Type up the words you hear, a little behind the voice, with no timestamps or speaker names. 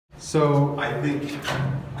So I think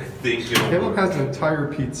it'll Caleb has an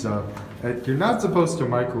entire pizza that you're not supposed to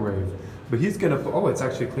microwave, but he's gonna. Oh, it's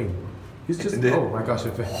actually clean. He's just. Oh my gosh,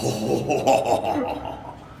 it fits.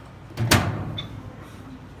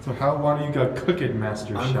 So how long do you got cook it,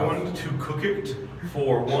 Master Chef? I'm going to cook it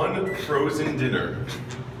for one frozen dinner.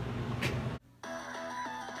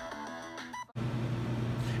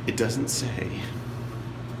 It doesn't say.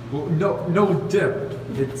 Well, no dip.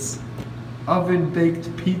 It's oven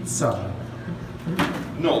baked pizza.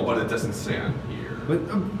 No, but it doesn't say on here. But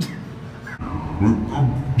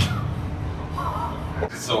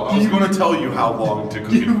So I was going to tell you how long to cook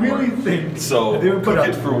do it you for. really think So they would put cook a,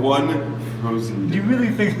 it for one frozen Do you dinner. really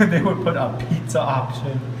think that they would put a pizza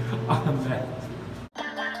option on that?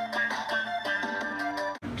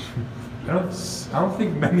 I don't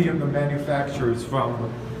think many of the manufacturers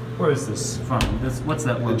from. Where is this from? What's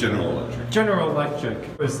that word? General Electric. General Electric.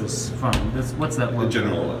 Where is this from? What's that word?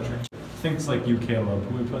 General Electric. Thinks like you, Caleb,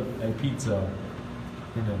 who would put a pizza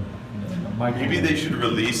in a microwave. Maybe they should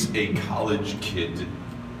release a college kid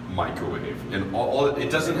microwave, and all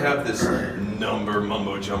it doesn't have this number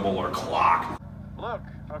mumbo jumbo or clock. Look,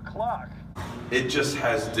 a clock. It just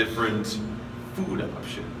has different food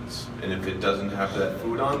options, and if it doesn't have that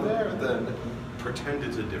food on there, then pretend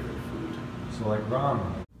it's a different food. So like ramen.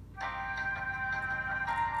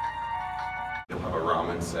 You'll have a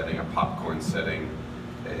ramen setting, a popcorn setting,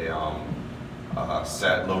 a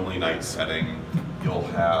sad lonely night setting. You'll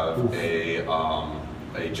have a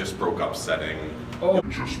just broke up setting. Oh.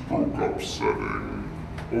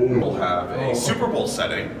 You'll have a Super Bowl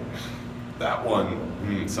setting. That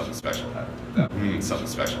one, something special happened. Something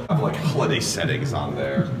special. I have like holiday settings on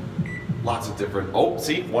there. Lots of different. Oh,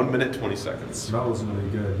 see, 1 minute 20 seconds. Smells really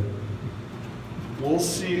good. We'll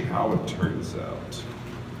see how it turns out.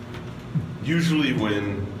 Usually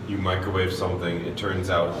when you microwave something, it turns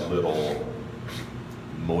out a little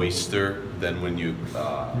moister than when you...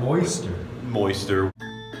 Moister. Moister.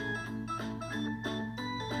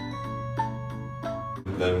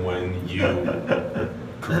 Than when you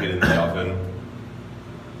cook it in the oven.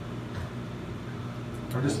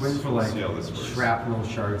 I'm just waiting for like See how this works. shrapnel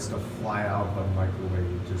shards to fly out of the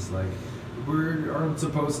microwave. Just like, we aren't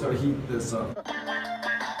supposed to heat this up.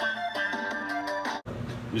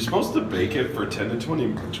 You're supposed to bake it for 10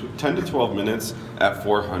 to 12 minutes at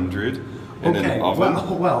 400 in an oven.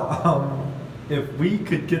 If we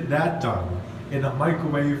could get that done in a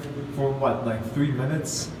microwave for what, like 3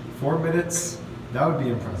 minutes, 4 minutes, that would be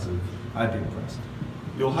impressive. I'd be impressed.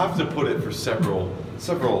 You'll have to put it for several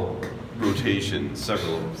rotations,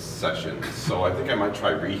 several sessions. So I think I might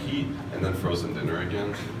try reheat and then frozen dinner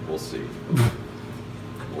again. We'll see.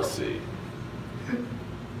 We'll see.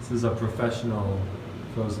 This is a professional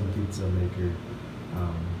frozen pizza maker.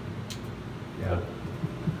 Yeah.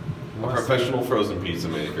 A professional frozen pizza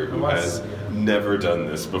maker who has never done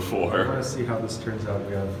this I before. want to see how this turns out.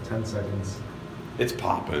 We have 10 seconds. It's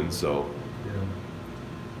popping, so. Yeah.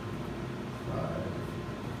 5,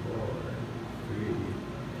 4, 3,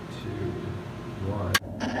 2,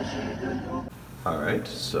 1. Alright,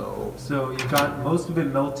 so. So you got most of it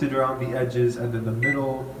melted around the edges, and then the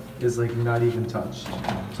middle is like not even touched.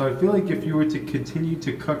 So I feel like if you were to continue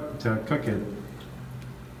to cook it,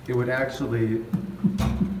 it would actually,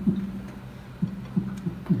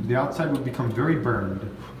 the outside would become very burned,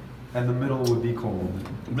 and the middle would be cold.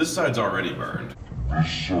 This side's already burned.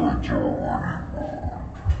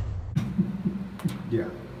 Yeah.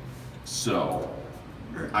 So,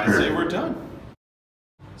 I say we're done.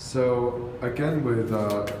 So again with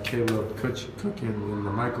Caleb cooking in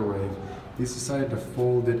the microwave, he's decided to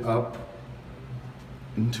fold it up.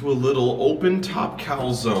 Into a little open top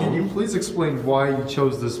calzone. Can you please explain why you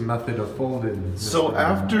chose this method of folding? So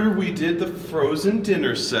after we did the frozen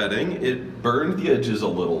dinner setting, it burned the edges a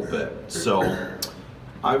little bit. So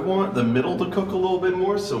I want the middle to cook a little bit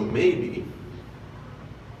more, so maybe,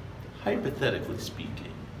 hypothetically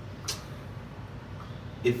speaking,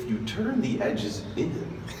 if you turn the edges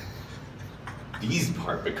in, these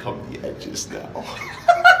part become the edges now.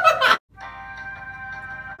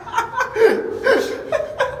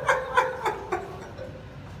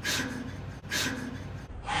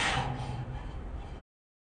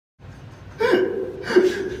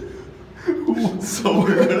 So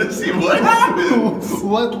we're gonna see what happens.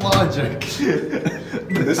 What logic?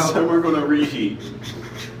 This time we're gonna reheat.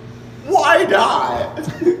 Why not?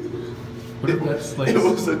 What if that's like? It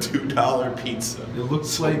was a $2 pizza. It looks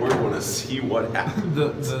So like we're gonna see what happens.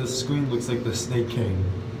 the screen looks like the Snake King.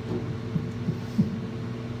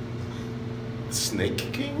 Snake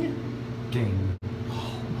King? Game.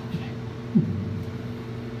 Oh, okay.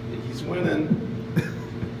 He's winning.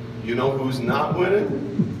 You know who's not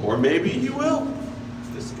winning? Or maybe you will.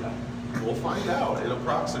 This guy. We'll find out in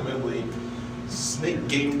approximately snake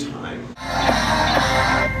game time.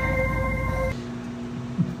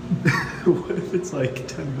 What if it's like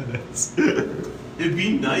 10 minutes? It'd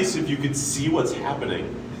be nice if you could see what's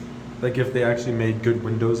happening. Like if they actually made good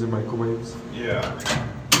windows in microwaves? Yeah.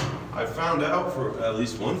 I found out for at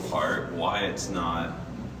least one part why it's not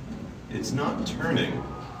turning.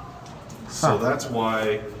 So that's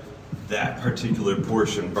why that particular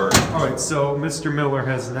portion burned. All right, so Mr. Miller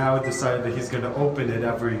has now decided that he's going to open it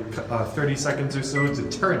every 30 seconds or so to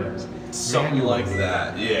turn it. Something like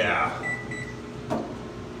that, yeah.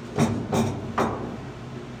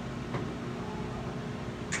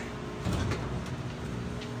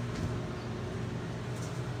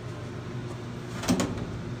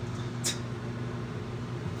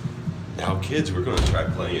 Now, kids, we're going to try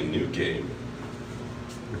playing a new game.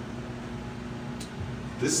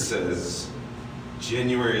 This says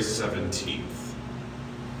January 17th.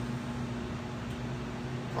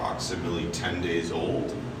 Approximately 10 days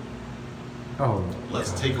old. Oh,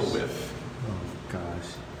 Let's take a whiff. Oh,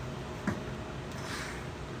 gosh.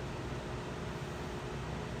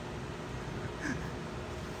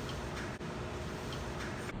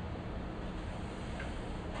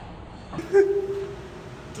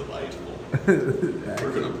 Delightful.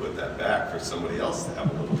 We're going to put that back for somebody else to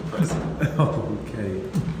have a little present. Okay.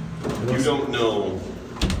 You don't know.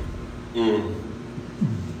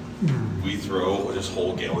 We throw just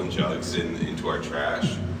whole gallon jugs into our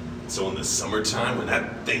trash. So in the summertime, when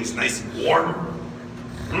that thing's nice and warm,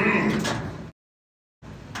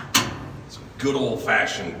 some good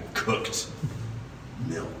old-fashioned cooked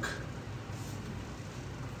milk.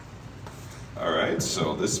 All right,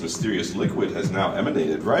 so this mysterious liquid has now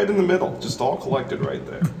emanated right in the middle, just all collected right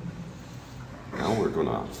there. Now we're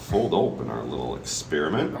gonna fold open our little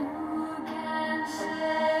experiment.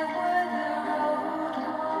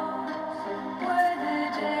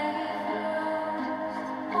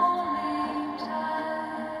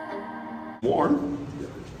 Warm.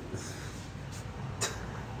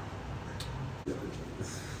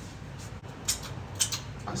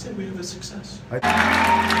 I say we have a success.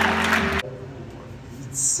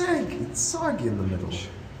 It's soggy in the middle.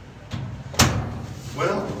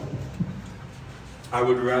 Well, I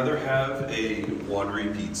would rather have a watery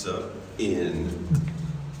pizza in,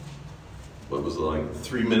 what was it, like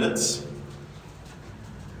 3 minutes,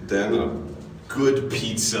 than a good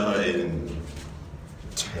pizza in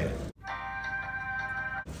 10.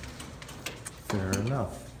 Fair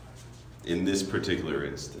enough. In this particular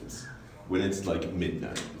instance, when it's like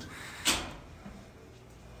midnight.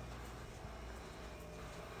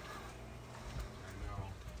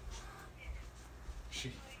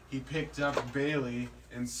 He picked up Bailey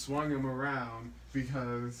and swung him around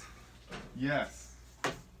because, yes.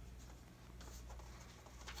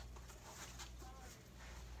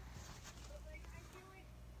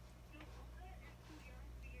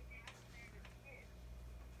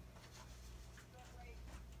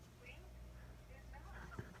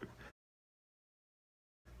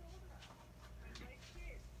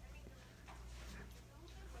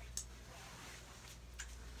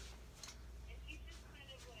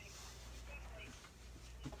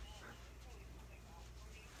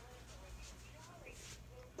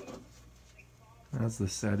 That's the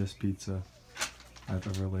saddest pizza I've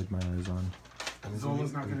ever laid my eyes on.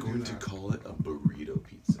 Zola's not I'm gonna going do to that. call it a burrito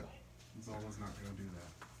pizza. Zola's not gonna do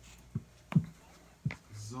that.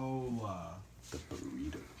 Zola. The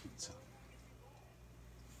burrito pizza.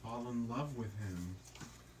 Fall in love with him.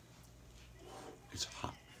 It's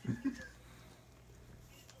hot.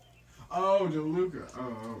 Oh, DeLuca.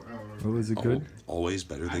 Oh. Oh, is it good? Always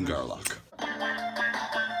better than Garlock.